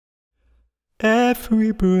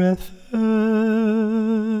every breath. You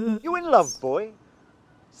in love, boy?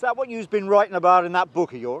 Is that what you've been writing about in that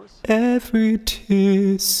book of yours? Every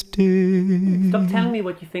tear stays. Stop telling me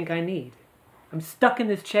what you think I need. I'm stuck in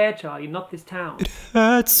this chair, Charlie, not this town. It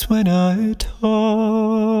hurts when I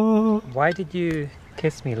talk. Why did you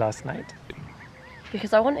kiss me last night?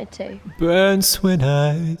 Because I wanted to. Burns when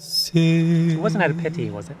I sing. It wasn't out of pity,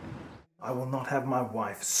 was it? I will not have my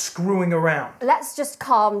wife screwing around. Let's just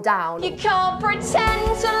calm down. You can't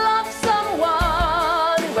pretend to love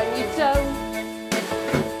someone when you don't.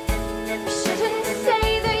 You shouldn't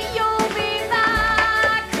say that you'll be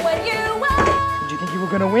back when you won't. Did you think you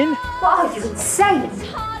were going to win? What are you, insane?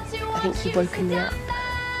 I think you've woken me up.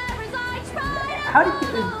 How did you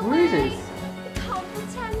get those bruises?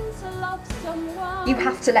 You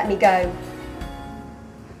have to let me go.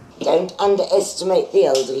 Don't underestimate the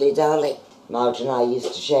elderly, darling. Marge and I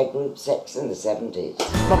used to share group sex in the 70s.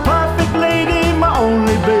 My perfect lady, my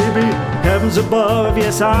only baby. Heavens above,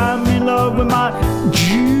 yes, I'm in love with my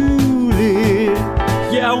Julie.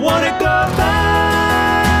 Yeah, I wanna go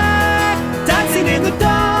back, dancing in the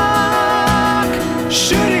dark,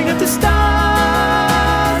 shooting at the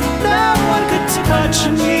stars. No one could touch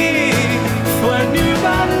me, for I knew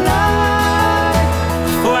about love,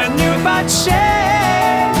 for I knew about change.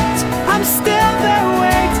 I'm still there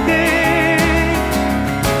waiting.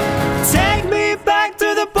 Take me back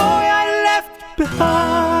to the boy I left behind.